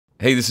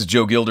Hey, this is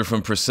Gilder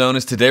from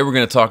Presonus. Today we're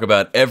going to talk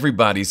about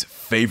everybody's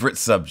favorite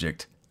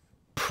subject,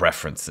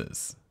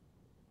 preferences.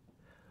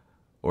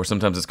 Or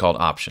sometimes it's called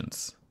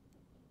options.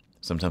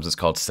 Sometimes it's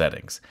called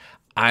settings.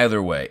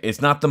 Either way, it's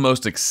not the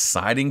most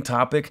exciting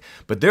topic,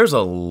 but there's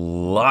a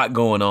lot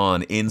going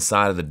on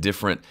inside of the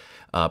different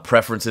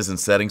preferences and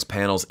settings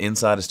panels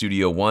inside of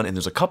Studio One, and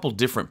there's a couple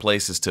different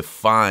places to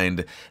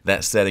find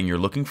that setting you're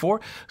looking for.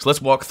 So let's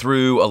walk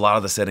through a lot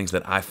of the settings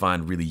that I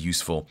find really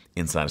useful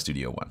inside of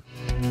Studio One.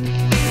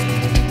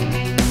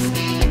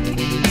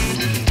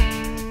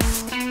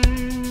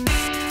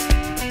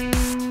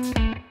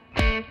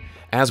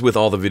 As with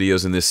all the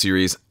videos in this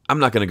series, I'm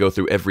not going to go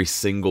through every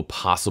single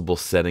possible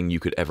setting you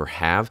could ever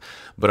have,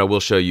 but I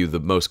will show you the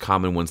most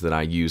common ones that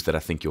I use that I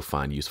think you'll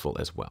find useful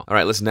as well. All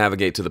right, let's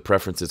navigate to the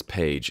Preferences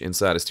page.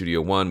 Inside of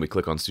Studio One, we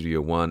click on Studio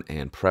One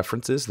and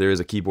Preferences. There is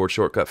a keyboard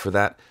shortcut for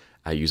that.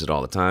 I use it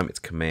all the time. It's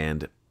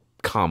Command,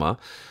 comma.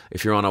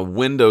 If you're on a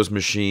Windows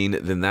machine,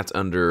 then that's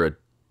under a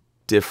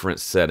different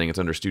setting. It's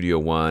under Studio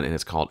One, and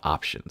it's called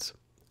Options.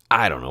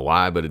 I don't know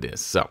why, but it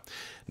is. So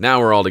now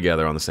we're all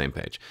together on the same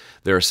page.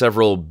 There are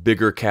several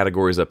bigger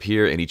categories up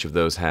here, and each of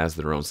those has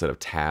their own set of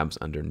tabs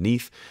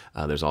underneath.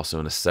 There's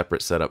also a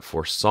separate setup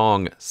for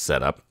song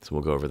setup, so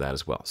we'll go over that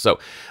as well. So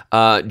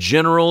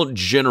general,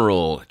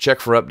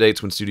 check for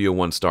updates when Studio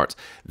One starts.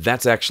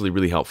 That's actually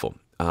really helpful.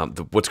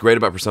 What's great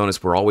about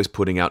Presonus, we're always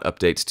putting out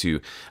updates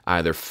to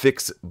either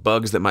fix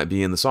bugs that might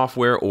be in the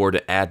software or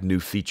to add new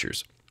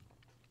features.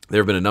 There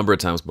have been a number of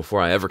times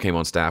before I ever came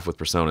on staff with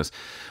Presonus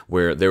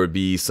where there would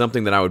be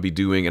something that I would be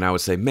doing and I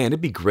would say, man,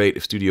 it'd be great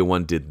if Studio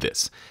One did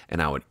this.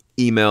 And I would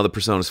email the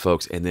Presonus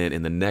folks, and then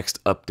in the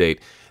next update,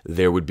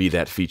 there would be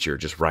that feature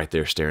just right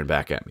there staring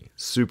back at me.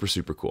 Super,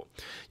 super cool.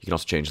 You can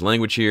also change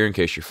language here in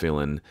case you're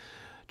feeling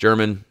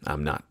German.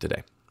 I'm not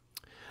today.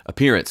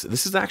 Appearance.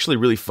 This is actually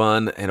really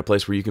fun and a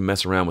place where you can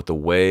mess around with the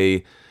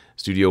way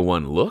Studio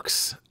One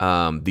looks.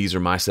 These are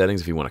my settings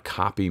if you want to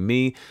copy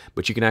me,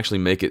 but you can actually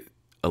make it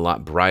a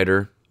lot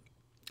brighter.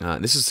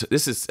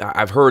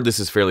 I've heard this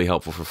is fairly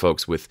helpful for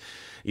folks with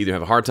either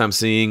have a hard time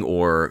seeing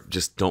or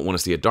just don't want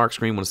to see a dark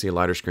screen, want to see a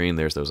lighter screen.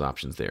 There's those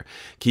options there.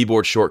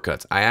 Keyboard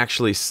shortcuts. I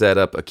actually set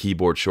up a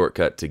keyboard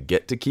shortcut to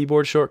get to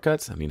keyboard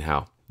shortcuts. I mean,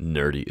 how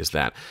nerdy is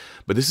that?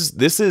 But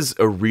this is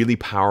a really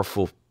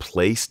powerful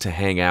place to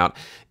hang out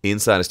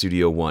inside of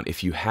Studio One.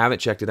 If you haven't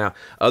checked it out,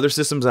 other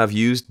systems I've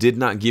used did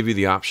not give you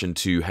the option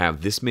to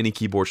have this many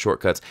keyboard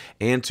shortcuts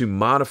and to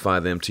modify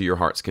them to your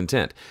heart's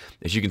content.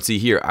 As you can see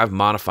here, I've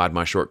modified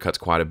my shortcuts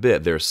quite a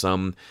bit. There are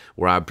some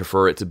where I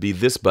prefer it to be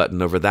this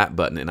button over that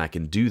button, and I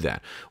can do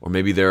that. Or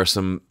maybe there are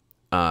some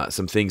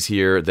things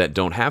here that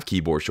don't have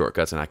keyboard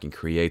shortcuts and I can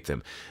create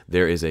them.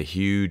 There is a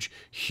huge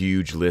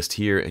list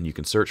here, and you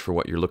can search for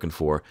what you're looking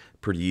for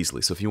pretty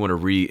easily. So if you want to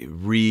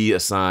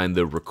reassign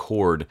the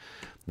record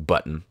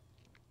button,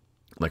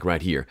 like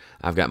right here,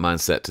 I've got mine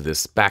set to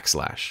this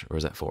backslash, or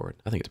is that forward?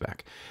 I think it's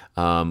back.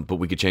 But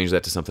we could change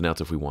that to something else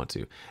if we want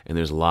to. And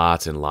there's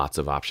lots and lots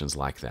of options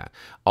like that.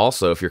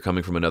 Also, if you're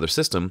coming from another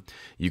system,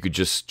 you could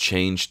just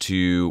change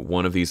to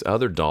one of these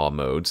other DAW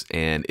modes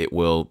and it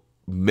will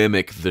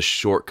mimic the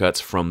shortcuts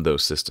from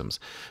those systems.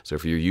 So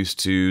if you're used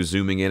to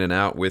zooming in and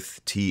out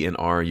with T and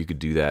R, you could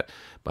do that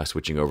by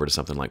switching over to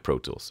something like Pro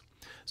Tools.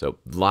 So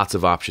lots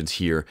of options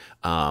here.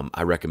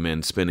 I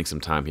recommend spending some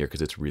time here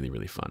because it's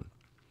really fun.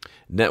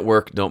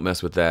 Network, don't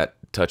mess with that.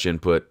 Touch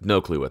input,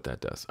 no clue what that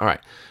does. All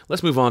right,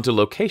 let's move on to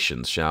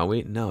locations, shall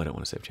we? No, I don't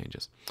want to save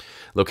changes.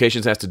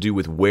 Locations has to do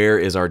with where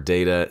is our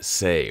data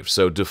saved.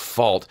 So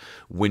default,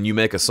 when you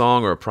make a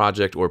song or a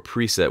project or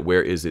preset,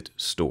 where is it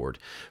stored?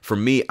 For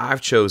me,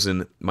 I've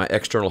chosen my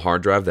external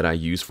hard drive that I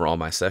use for all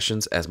my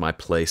sessions as my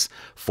place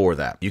for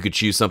that. You could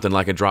choose something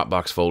like a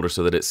Dropbox folder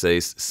so that it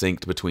stays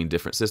synced between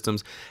different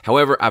systems.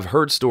 However, I've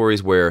heard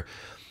stories where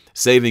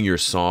saving your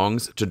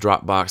songs to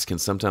Dropbox can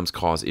sometimes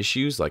cause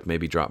issues, like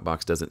maybe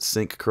Dropbox doesn't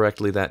sync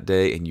correctly that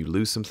day and you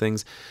lose some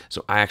things.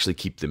 So I actually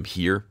keep them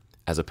here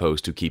as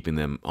opposed to keeping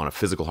them on a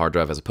physical hard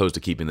drive, as opposed to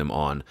keeping them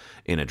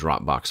in a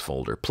Dropbox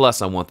folder.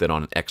 Plus, I want that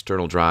on an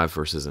external drive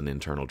versus an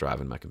internal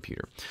drive in my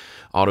computer.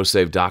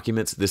 Autosave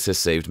documents. This has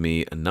saved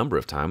me a number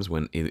of times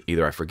when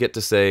either I forget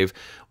to save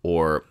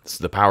or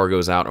the power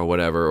goes out or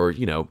whatever, or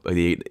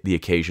the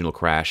occasional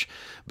crash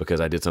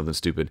because I did something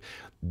stupid.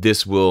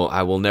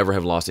 I will never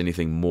have lost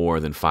anything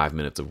more than 5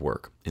 minutes of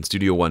work. And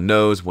Studio One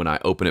knows when I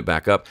open it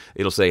back up,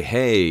 it'll say,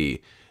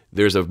 hey,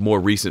 there's a more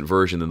recent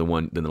version than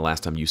the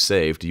last time you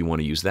saved. Do you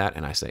want to use that?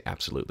 And I say,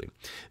 absolutely.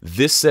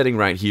 This setting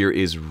right here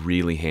is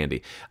really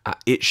handy.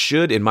 It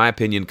should, in my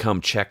opinion,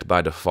 come checked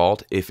by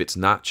default. If it's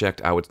not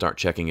checked, I would start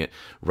checking it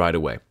right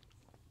away.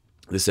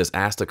 This says,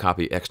 ask to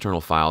copy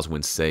external files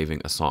when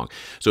saving a song.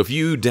 So if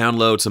you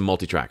download some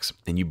multitracks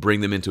and you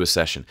bring them into a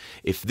session,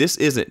 if this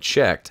isn't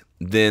checked,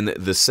 then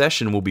the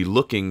session will be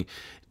looking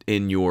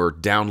in your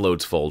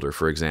downloads folder,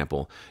 for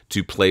example,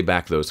 to play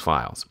back those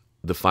files.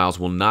 The files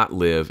will not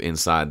live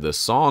inside the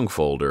song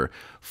folder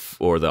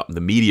or the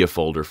media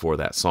folder for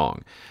that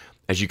song.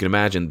 As you can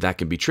imagine, that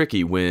can be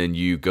tricky when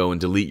you go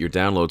and delete your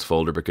downloads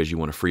folder because you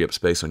want to free up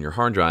space on your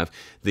hard drive.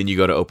 Then you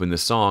go to open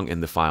this song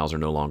and the files are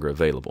no longer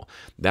available.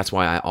 That's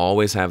why I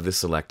always have this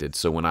selected.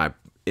 So when I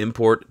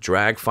import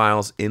drag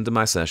files into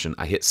my session,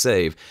 I hit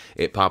save,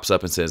 it pops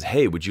up and says,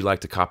 hey, would you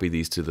like to copy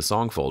these to the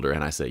song folder?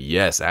 And I say,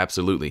 yes,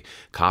 absolutely.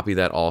 Copy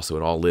that all so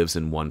it all lives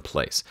in one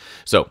place.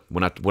 So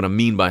what I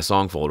mean by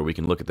song folder, we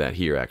can look at that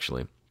here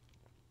actually.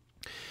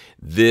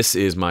 This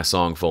is my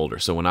song folder.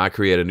 So when I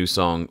create a new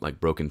song like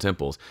Broken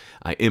Temples,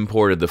 I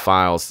imported the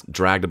files,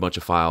 dragged a bunch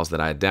of files that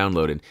I had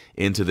downloaded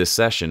into this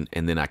session,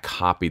 and then I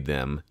copied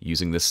them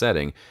using this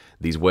setting.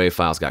 These WAV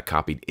files got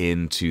copied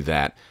into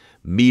that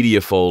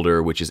media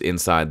folder, which is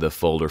inside the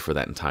folder for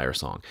that entire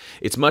song.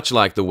 It's much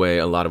like the way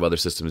a lot of other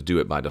systems do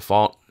it by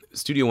default.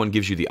 Studio One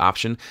gives you the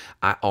option.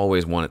 I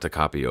always want it to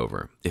copy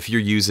over. If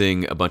you're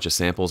using a bunch of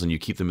samples and you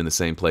keep them in the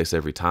same place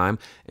every time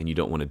and you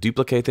don't want to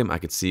duplicate them, I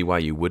could see why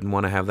you wouldn't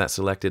want to have that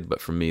selected, but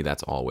for me,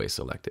 that's always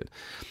selected.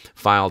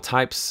 File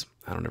types,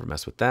 I don't ever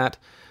mess with that.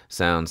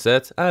 Sound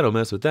sets, I don't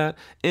mess with that.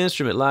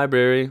 Instrument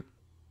library,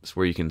 it's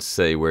where you can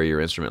say where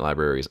your instrument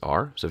libraries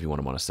are. So if you want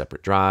them on a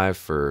separate drive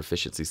for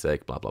efficiency's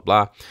sake, blah, blah,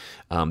 blah.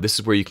 This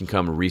is where you can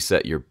come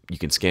reset you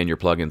can scan your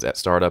plugins at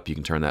startup. You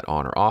can turn that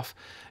on or off.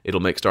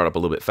 It'll make startup a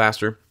little bit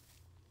faster.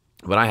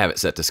 But I have it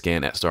set to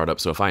scan at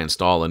startup, so if I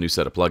install a new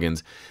set of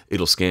plugins,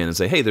 it'll scan and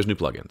say, hey, there's new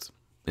plugins,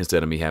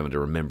 instead of me having to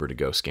remember to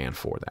go scan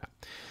for that.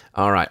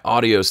 All right,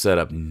 audio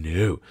setup,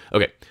 no.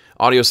 Okay,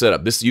 audio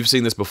setup. You've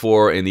seen this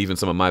before in even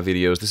some of my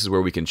videos. This is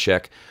where we can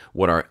check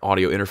what our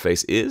audio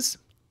interface is,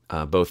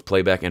 both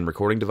playback and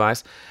recording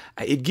device.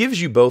 It gives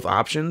you both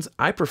options.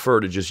 I prefer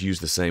to just use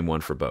the same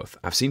one for both.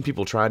 I've seen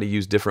people try to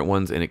use different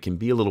ones and it can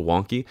be a little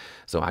wonky,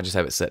 so I just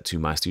have it set to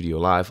my Studio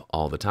Live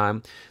all the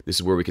time. This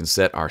is where we can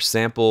set our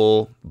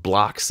sample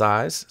block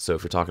size. So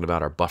if you're talking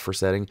about our buffer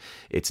setting,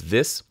 it's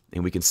this,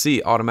 and we can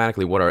see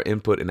automatically what our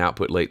input and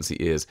output latency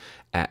is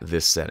at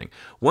this setting.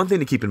 One thing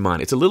to keep in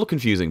mind, it's a little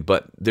confusing,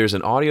 but there's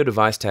an audio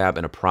device tab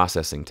and a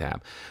processing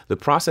tab. The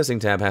processing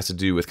tab has to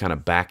do with kind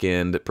of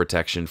back-end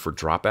protection for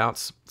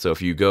dropouts. So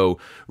if you go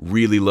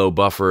really low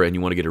buffer and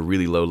you want to get a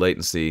really low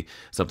latency,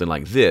 something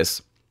like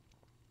this,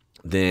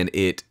 then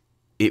it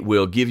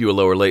will give you a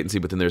lower latency,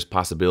 but then there's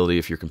possibility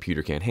if your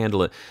computer can't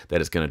handle it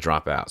that it's going to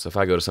drop out. So if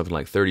I go to something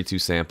like 32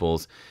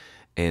 samples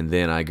and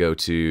then I go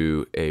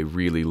to a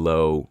really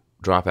low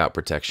dropout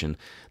protection,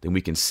 then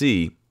we can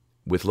see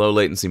with low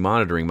latency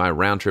monitoring, my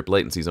round trip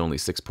latency is only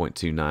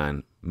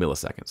 6.29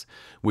 milliseconds,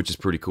 which is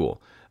pretty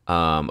cool.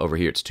 Over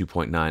here, it's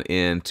 2.9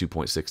 in,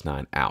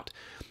 2.69 out.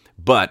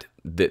 But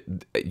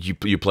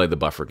you play the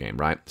buffer game,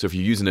 right? So if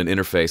you're using an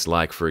interface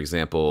like, for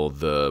example,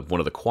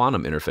 one of the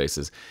quantum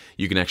interfaces,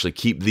 you can actually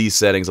keep these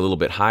settings a little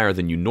bit higher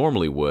than you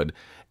normally would,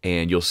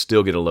 and you'll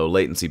still get a low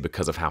latency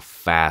because of how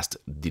fast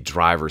the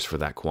drivers for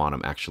that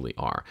quantum actually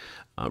are.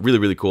 Really,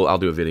 really cool. I'll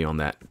do a video on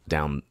that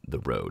down the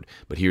road.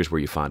 But here's where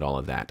you find all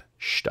of that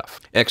stuff.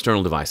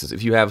 External devices.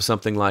 If you have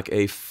something like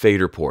a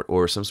fader port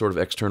or some sort of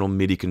external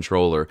MIDI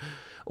controller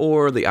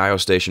or the I/O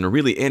station or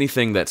really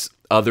anything that's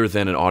other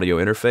than an audio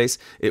interface,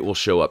 it will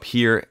show up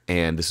here,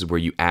 and this is where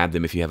you add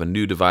them. If you have a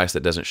new device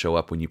that doesn't show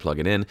up when you plug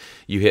it in,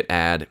 you hit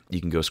add.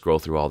 You can go scroll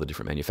through all the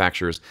different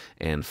manufacturers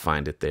and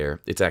find it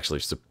there. It's actually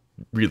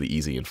really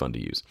easy and fun to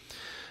use.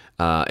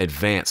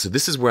 Advanced. So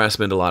this is where I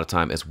spend a lot of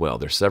time as well.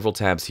 There's several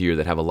tabs here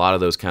that have a lot of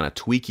those kind of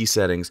tweaky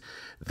settings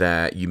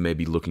that you may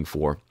be looking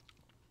for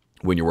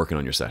when you're working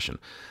on your session.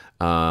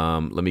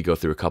 Let me go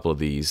through a couple of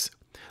these.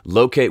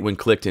 Locate when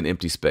clicked in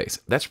empty space.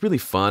 That's really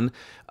fun.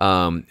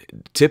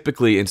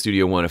 Typically in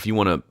Studio One, if you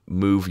want to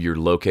move your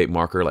locate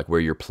marker, like where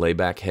your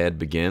playback head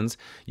begins,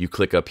 you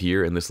click up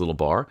here in this little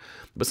bar.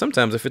 But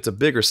sometimes if it's a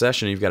bigger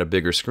session, you've got a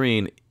bigger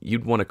screen,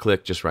 you'd want to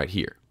click just right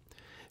here.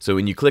 So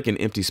when you click in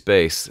empty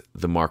space,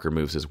 the marker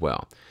moves as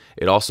well.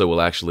 It also will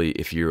actually,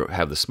 if you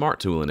have the Smart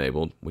tool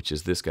enabled, which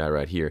is this guy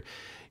right here,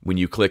 when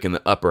you click in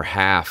the upper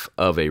half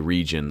of a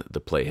region, the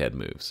playhead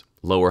moves.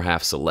 Lower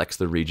half selects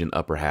the region,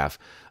 upper half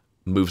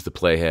moves the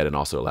playhead and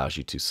also allows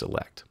you to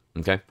select.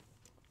 Okay?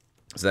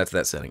 So that's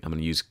that setting. I'm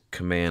going to use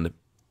Command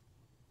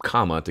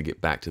comma to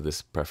get back to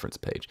this preference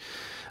page.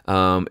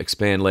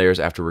 Expand layers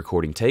after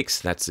recording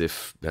takes. That's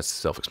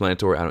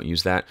self-explanatory. I don't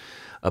use that.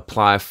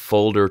 Apply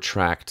folder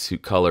track to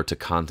color to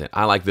content.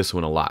 I like this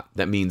one a lot.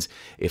 That means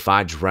if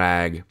I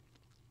drag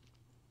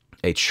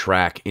a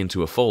track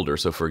into a folder,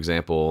 so for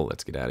example,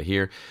 let's get out of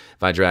here.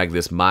 If I drag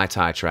this My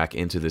Tai track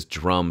into this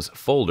drums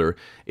folder,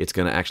 it's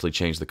going to actually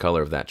change the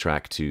color of that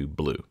track to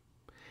blue.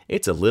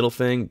 It's a little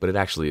thing, but it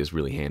actually is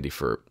really handy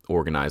for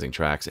organizing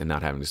tracks and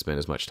not having to spend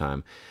as much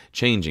time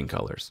changing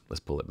colors. Let's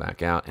pull it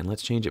back out and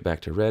let's change it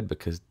back to red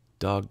because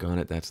doggone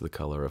it, that's the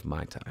color of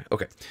my tie.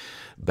 Okay,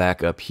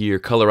 back up here,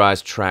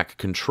 colorized track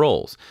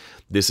controls.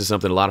 This is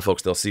something a lot of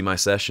folks, they'll see my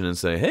session and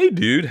say, hey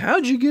dude,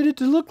 how'd you get it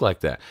to look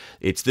like that?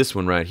 It's this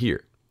one right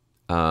here.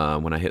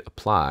 When I hit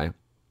apply,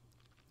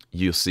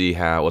 you'll see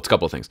how, well, it's a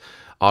couple of things.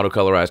 Auto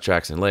colorized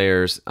tracks and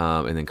layers,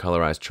 and then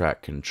colorized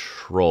track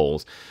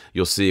controls.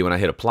 You'll see when I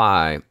hit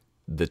apply,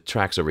 the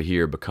tracks over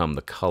here become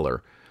the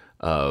color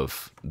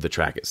of the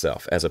track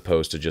itself, as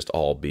opposed to just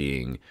all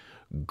being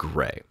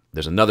gray.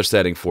 There's another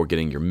setting for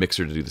getting your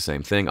mixer to do the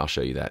same thing. I'll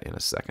show you that in a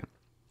second.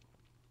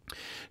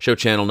 Show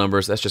channel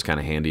numbers. That's just kind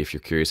of handy if you're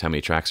curious how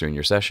many tracks are in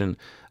your session.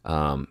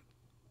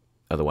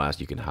 Otherwise,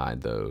 you can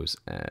hide those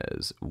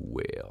as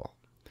well.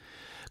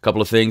 A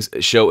couple of things.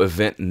 Show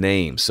event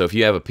names. So if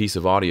you have a piece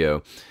of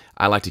audio,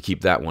 I like to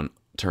keep that one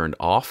turned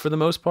off for the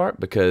most part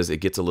because it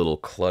gets a little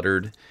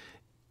cluttered.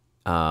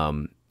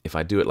 If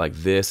I do it like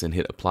this and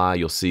hit apply,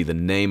 you'll see the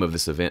name of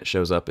this event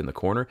shows up in the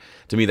corner.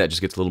 To me, that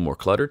just gets a little more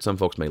cluttered. Some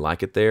folks may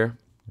like it there.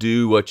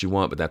 Do what you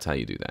want, but that's how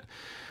you do that.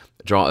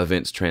 Draw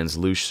events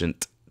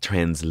translucent,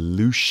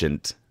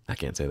 I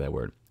can't say that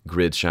word,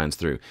 grid shines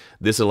through.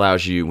 This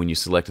allows you, when you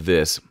select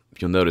this,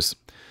 you'll notice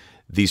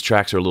these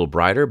tracks are a little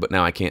brighter, but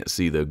now I can't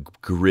see the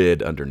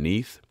grid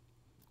underneath.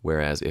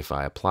 Whereas if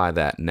I apply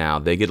that now,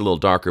 they get a little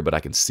darker, but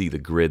I can see the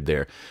grid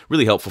there.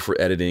 Really helpful for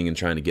editing and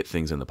trying to get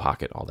things in the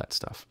pocket, all that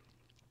stuff.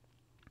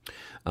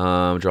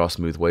 Draw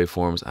smooth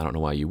waveforms. I don't know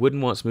why you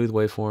wouldn't want smooth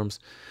waveforms.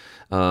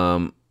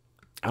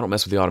 I don't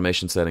mess with the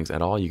automation settings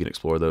at all. You can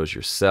explore those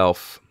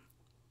yourself.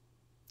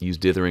 Use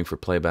dithering for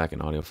playback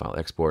and audio file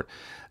export.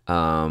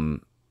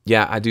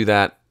 Yeah, I do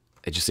that.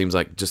 It just seems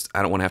like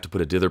I don't want to have to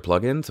put a dither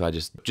plugin, so I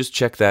just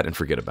check that and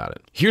forget about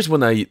it. Here's one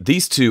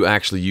these two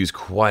actually use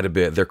quite a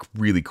bit. They're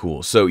really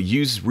cool. So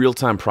use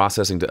real-time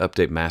processing to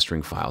update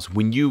mastering files.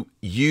 When you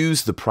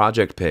use the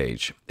project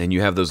page and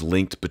you have those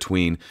linked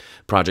between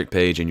project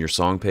page and your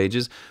song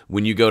pages,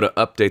 when you go to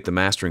update the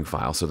mastering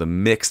file, so the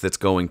mix that's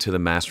going to the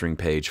mastering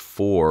page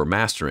for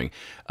mastering,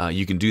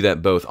 you can do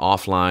that both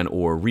offline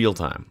or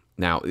real-time.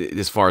 Now,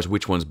 as far as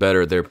which one's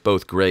better, they're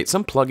both great.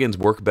 Some plugins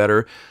work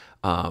better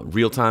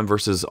real-time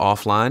versus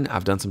offline.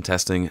 I've done some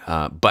testing,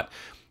 but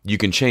you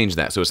can change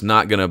that. So it's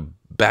not going to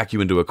back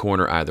you into a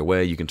corner either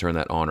way. You can turn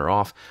that on or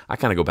off. I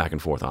kind of go back and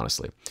forth,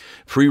 honestly.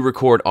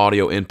 Pre-record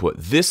audio input.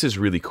 This is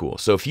really cool.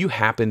 So if you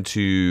happen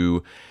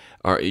to,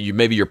 or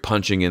maybe you're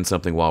punching in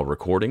something while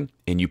recording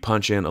and you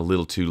punch in a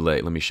little too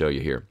late. Let me show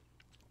you here.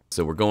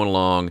 So we're going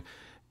along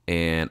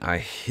and I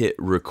hit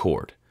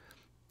record.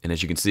 And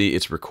as you can see,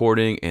 it's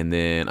recording and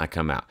then I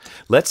come out.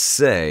 Let's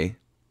say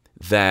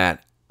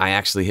that I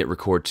actually hit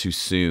record too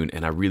soon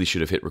and I really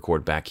should have hit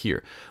record back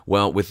here.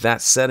 Well, with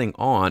that setting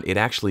on, it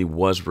actually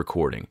was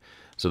recording.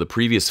 So the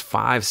previous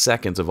 5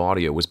 seconds of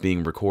audio was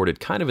being recorded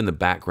kind of in the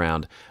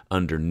background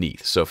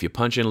underneath. So if you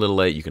punch in a little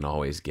late, you can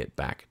always get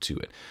back to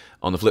it.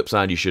 On the flip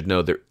side, you should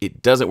know that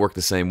it doesn't work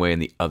the same way in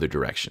the other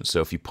direction.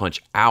 So if you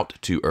punch out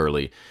too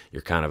early,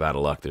 you're kind of out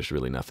of luck. There's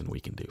really nothing we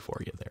can do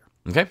for you there.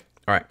 Okay?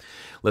 All right,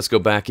 let's go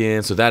back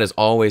in. So that is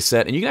always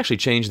set, and you can actually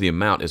change the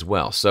amount as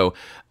well. So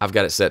I've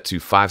got it set to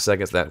 5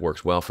 seconds. That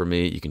works well for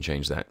me. You can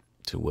change that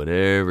to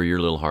whatever your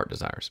little heart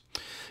desires.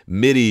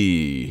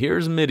 MIDI.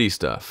 Here's MIDI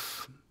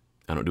stuff.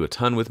 I don't do a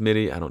ton with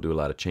MIDI. I don't do a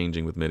lot of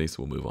changing with MIDI,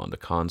 so we'll move on to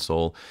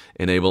console.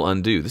 Enable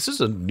undo. This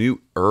is a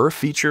newer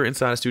feature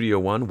inside of Studio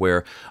One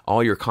where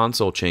all your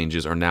console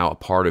changes are now a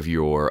part of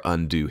your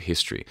undo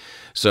history.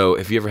 So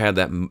if you ever had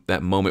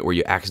that moment where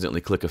you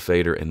accidentally click a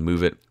fader and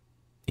move it,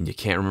 and you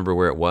can't remember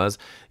where it was,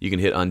 you can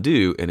hit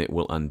undo and it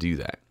will undo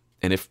that.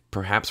 And if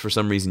perhaps for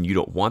some reason you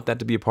don't want that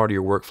to be a part of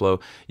your workflow,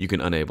 you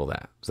can enable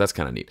that. So that's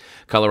kind of neat.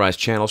 Colorize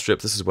channel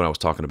strips. This is what I was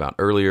talking about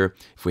earlier.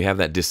 If we have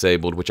that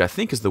disabled, which I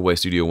think is the way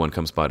Studio One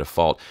comes by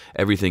default,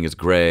 everything is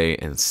gray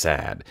and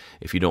sad.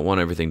 If you don't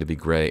want everything to be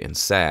gray and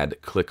sad,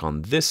 click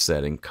on this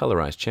setting,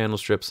 colorize channel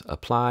strips,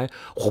 apply.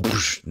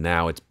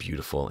 Now it's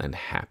beautiful and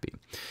happy.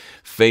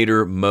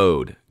 Fader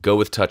mode. Go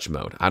with touch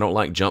mode. I don't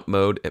like jump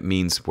mode. It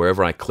means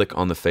wherever I click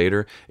on the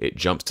fader, it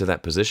jumps to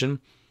that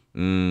position.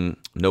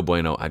 No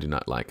bueno, I do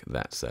not like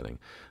that setting.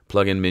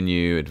 Plugin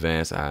menu,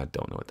 advanced, I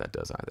don't know what that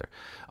does either.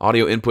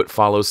 Audio input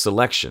follows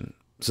selection.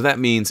 So that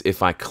means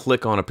if I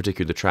click on a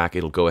particular track,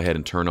 it'll go ahead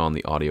and turn on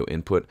the audio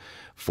input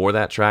for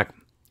that track.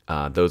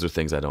 Those are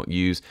things I don't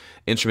use.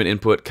 Instrument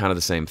input, kind of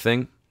the same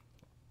thing.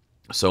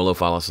 Solo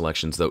follow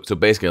selections, though. So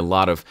basically a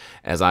lot of,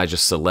 as I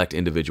just select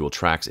individual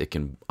tracks, it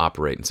can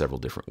operate in several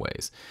different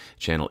ways.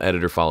 Channel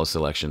editor follow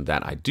selection,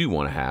 that I do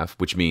want to have,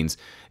 which means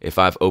if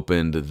I've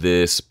opened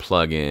this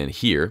plugin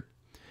here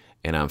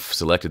and I've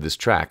selected this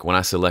track, when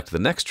I select the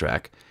next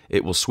track,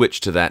 it will switch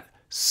to that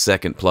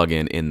second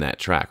plugin in that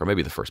track, or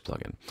maybe the first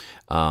plugin.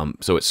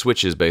 So it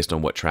switches based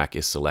on what track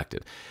is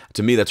selected.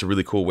 To me, that's a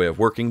really cool way of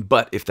working,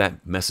 but if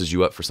that messes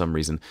you up for some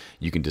reason,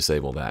 you can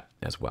disable that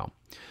as well.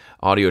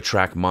 Audio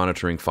track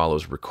monitoring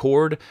follows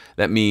record.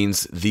 That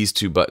means these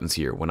two buttons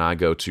here. When I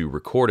go to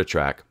record a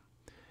track,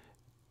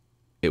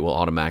 it will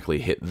automatically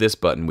hit this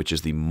button, which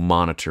is the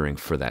monitoring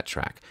for that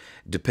track.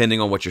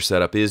 Depending on what your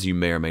setup is, you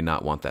may or may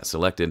not want that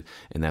selected,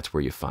 and that's where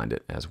you find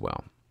it as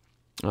well.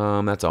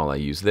 That's all I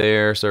use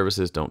there.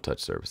 Services, don't touch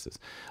services.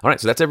 All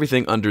right, so that's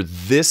everything under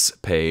this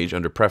page,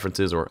 under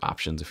preferences or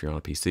options if you're on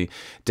a PC.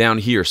 Down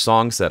here,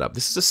 song setup.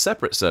 This is a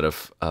separate set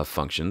of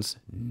functions.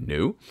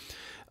 New.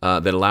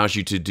 That allows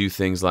you to do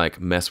things like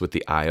mess with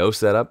the I/O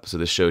setup. So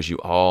this shows you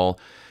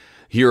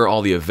here are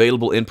all the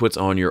available inputs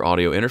on your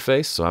audio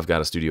interface. So I've got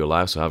a Studio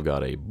Live, so I've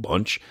got a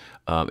bunch.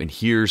 And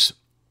here's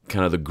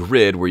kind of the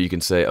grid where you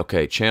can say,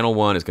 okay, channel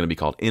 1 is going to be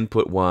called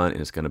input 1,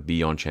 and it's going to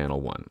be on channel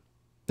 1.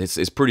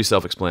 It's pretty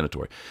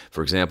self-explanatory.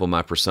 For example,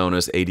 my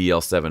Presonus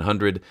ADL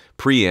 700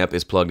 preamp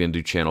is plugged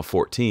into channel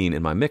 14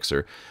 in my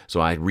mixer, so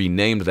I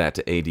renamed that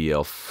to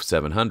ADL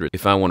 700.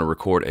 If I want to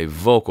record a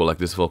vocal, like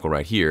this vocal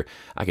right here,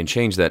 I can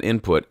change that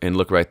input, and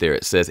look right there,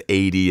 it says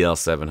ADL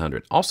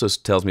 700. Also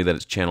tells me that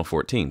it's channel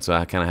 14, so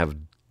I kind of have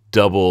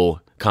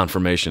double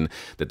confirmation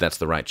that that's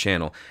the right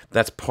channel.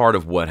 That's part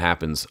of what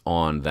happens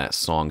on that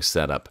song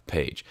setup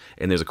page.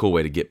 And there's a cool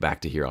way to get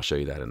back to here. I'll show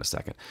you that in a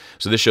second.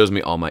 So this shows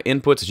me all my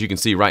inputs. As you can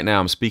see right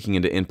now, I'm speaking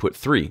into input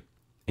 3.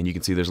 And you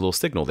can see there's a little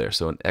signal there,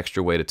 so an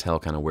extra way to tell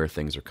kind of where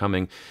things are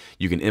coming.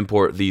 You can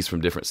import these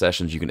from different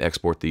sessions. You can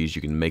export these.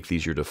 You can make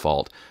these your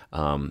default.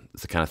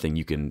 It's the kind of thing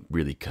you can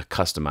really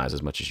customize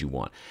as much as you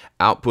want.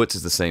 Outputs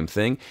is the same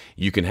thing.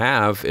 You can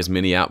have as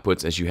many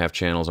outputs as you have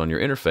channels on your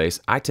interface.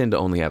 I tend to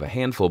only have a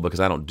handful because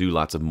I don't do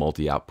lots of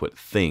multi-output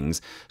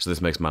things, so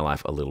this makes my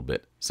life a little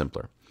bit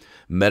simpler.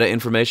 Meta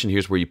information,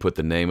 here's where you put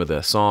the name of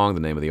the song,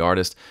 the name of the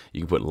artist.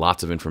 You can put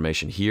lots of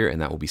information here,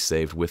 and that will be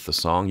saved with the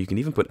song. You can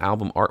even put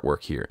album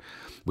artwork here,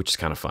 which is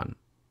kind of fun.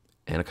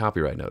 And a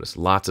copyright notice.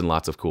 Lots and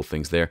lots of cool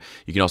things there.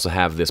 You can also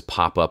have this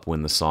pop up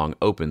when the song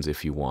opens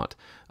if you want.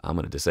 I'm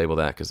going to disable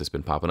that because it's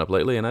been popping up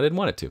lately, and I didn't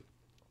want it to.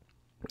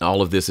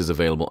 All of this is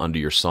available under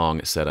your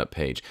song setup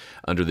page.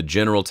 Under the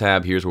general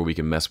tab, here's where we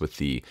can mess with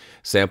the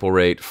sample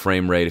rate,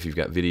 frame rate if you've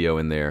got video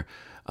in there,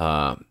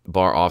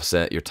 bar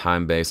offset, your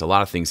time base, a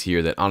lot of things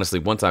here that honestly,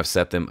 once I've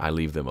set them, I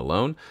leave them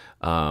alone.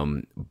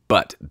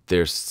 But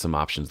there's some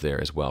options there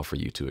as well for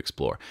you to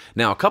explore.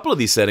 Now, a couple of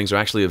these settings are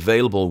actually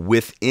available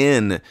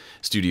within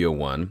Studio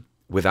One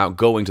without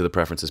going to the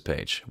preferences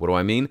page. What do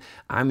I mean?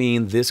 I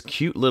mean this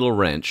cute little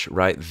wrench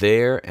right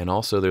there, and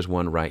also there's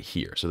one right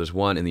here. So there's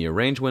one in the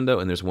arrange window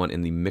and there's one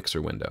in the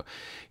mixer window.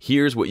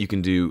 Here's what you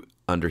can do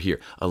under here.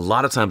 A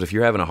lot of times if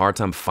you're having a hard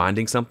time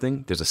finding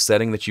something, there's a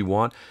setting that you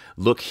want,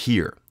 look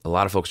here. A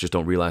lot of folks just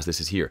don't realize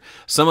this is here.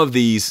 Some of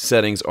these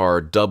settings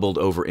are doubled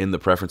over in the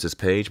preferences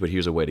page, but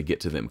here's a way to get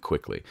to them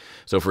quickly.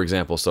 So for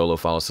example, solo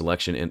follow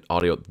selection and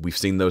audio, we've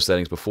seen those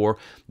settings before.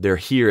 They're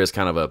here as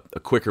kind of a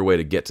quicker way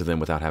to get to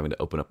them without having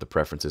to open up the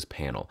preferences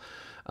panel.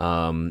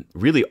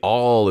 Really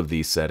all of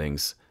these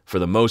settings for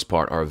the most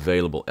part are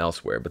available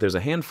elsewhere, but there's a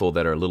handful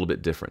that are a little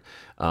bit different.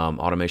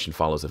 Automation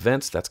follows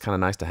events, that's kind of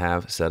nice to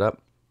have set up.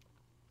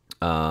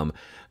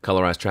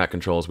 Colorized track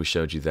controls, we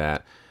showed you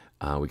that.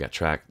 We got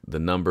the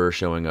number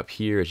showing up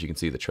here. As you can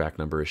see, the track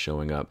number is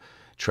showing up.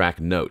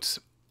 Track notes.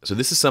 So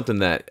this is something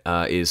that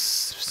is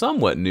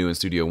somewhat new in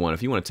Studio One.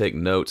 If you want to take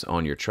notes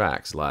on your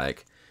tracks,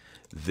 like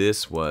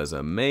this was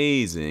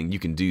amazing, you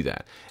can do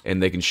that.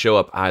 And they can show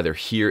up either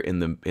here in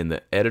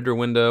the editor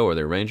window or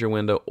the arranger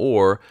window,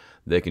 or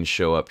they can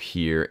show up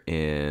here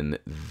in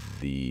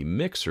the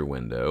mixer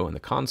window in the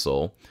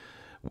console.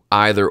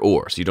 Either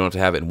or, so you don't have to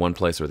have it in one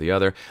place or the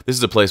other. This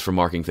is a place for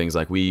marking things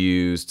like we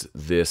used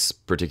this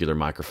particular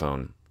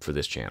microphone for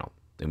this channel,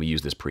 and we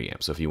use this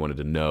preamp. So if you wanted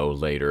to know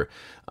later,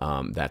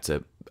 that's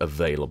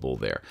available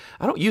there.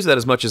 I don't use that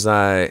as much as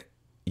I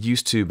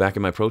used to back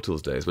in my Pro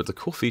Tools days, but it's a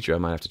cool feature I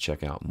might have to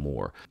check out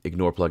more.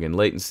 Ignore plugin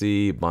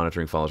latency,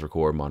 monitoring follows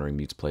record, monitoring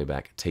mutes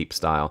playback, tape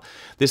style.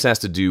 This has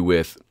to do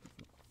with,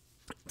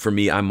 for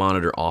me, I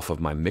monitor off of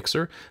my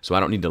mixer, so I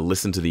don't need to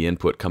listen to the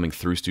input coming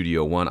through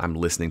Studio One. I'm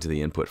listening to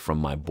the input from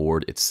my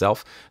board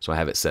itself, so I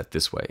have it set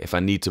this way. If I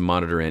need to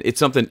monitor in, it's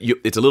something,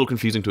 it's a little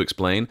confusing to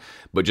explain,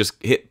 but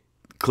just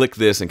click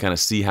this and kind of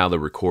see how the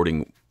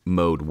recording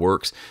mode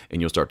works,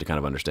 and you'll start to kind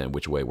of understand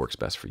which way works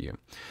best for you.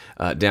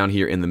 Down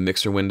here in the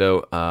mixer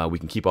window, we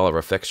can keep all of our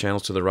effects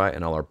channels to the right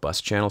and all our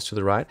bus channels to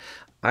the right.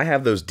 I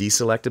have those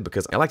deselected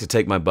because I like to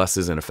take my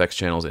buses and effects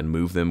channels and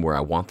move them where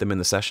I want them in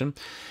the session.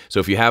 So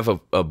if you have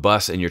a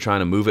bus and you're trying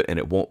to move it and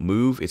it won't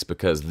move, it's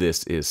because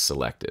this is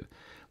selected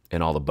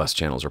and all the bus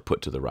channels are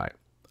put to the right.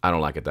 I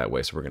don't like it that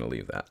way, so we're going to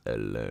leave that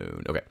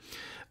alone.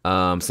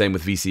 Okay. Same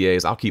with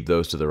VCAs. I'll keep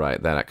those to the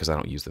right because I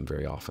don't use them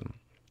very often.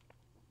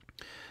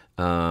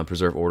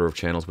 Preserve order of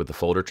channels with the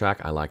folder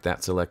track. I like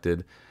that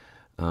selected.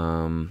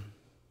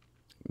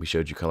 We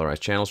showed you colorized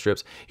channel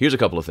strips. Here's a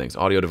couple of things.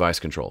 Audio device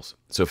controls.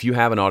 So if you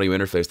have an audio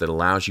interface that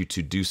allows you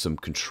to do some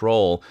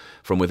control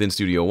from within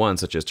Studio One,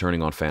 such as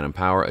turning on phantom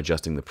power,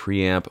 adjusting the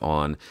preamp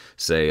on,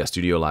 say, a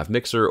Studio Live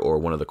mixer or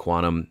one of the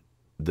Quantum,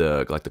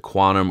 like the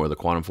Quantum or the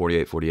Quantum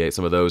 4848,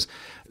 some of those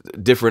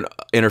different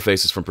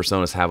interfaces from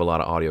Presonus have a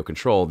lot of audio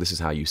control. This is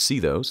how you see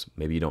those.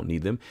 Maybe you don't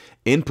need them.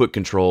 Input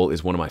control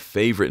is one of my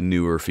favorite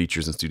newer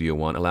features in Studio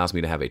One. It allows me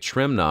to have a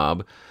trim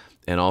knob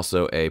and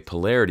also a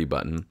polarity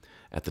button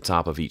at the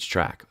top of each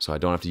track. So I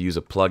don't have to use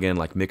a plugin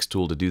like Mix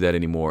Tool to do that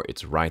anymore.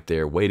 It's right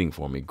there waiting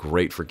for me.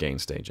 Great for gain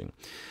staging.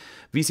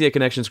 VCA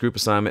connections, group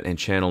assignment, and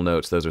channel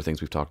notes. Those are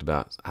things we've talked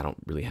about. I don't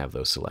really have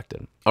those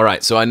selected. All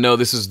right, so I know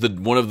this is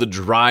one of the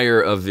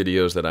drier of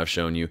videos that I've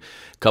shown you.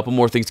 A couple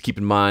more things to keep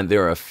in mind.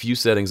 There are a few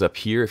settings up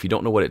here. If you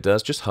don't know what it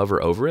does, just hover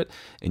over it,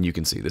 and you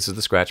can see. This is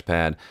the scratch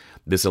pad.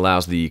 This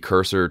allows the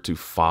cursor to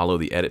follow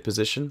the edit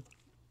position.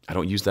 I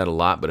don't use that a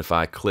lot, but if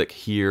I click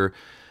here,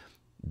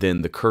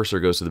 then the cursor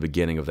goes to the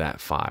beginning of that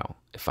file.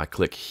 If I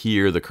click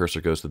here, the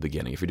cursor goes to the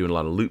beginning. If you're doing a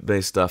lot of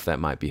loop-based stuff, that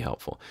might be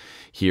helpful.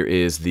 Here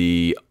is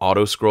the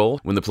auto scroll.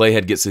 When the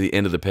playhead gets to the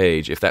end of the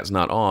page, if that's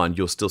not on,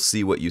 you'll still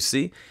see what you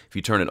see. If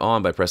you turn it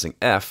on by pressing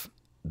F,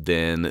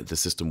 then the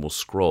system will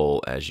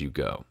scroll as you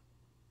go.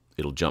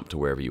 It'll jump to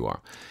wherever you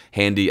are.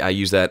 Handy, I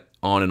use that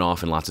on and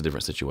off in lots of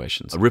different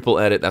situations. A ripple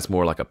edit, that's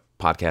more like a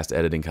podcast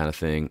editing kind of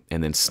thing.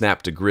 And then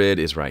snap to grid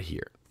is right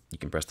here. You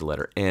can press the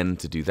letter N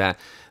to do that.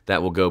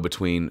 That will go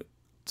between,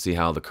 see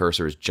how the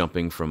cursor is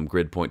jumping from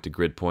grid point to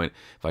grid point.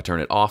 If I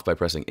turn it off by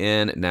pressing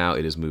N, now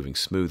it is moving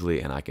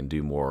smoothly and I can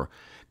do more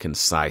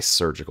concise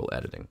surgical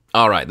editing.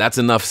 All right, that's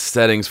enough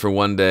settings for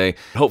one day.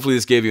 Hopefully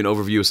this gave you an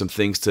overview of some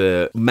things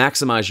to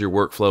maximize your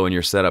workflow and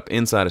your setup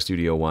inside of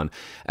Studio One.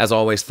 As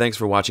always, thanks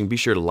for watching. Be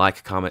sure to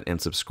like, comment,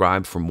 and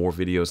subscribe for more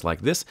videos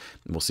like this,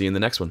 and we'll see you in the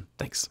next one.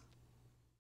 Thanks.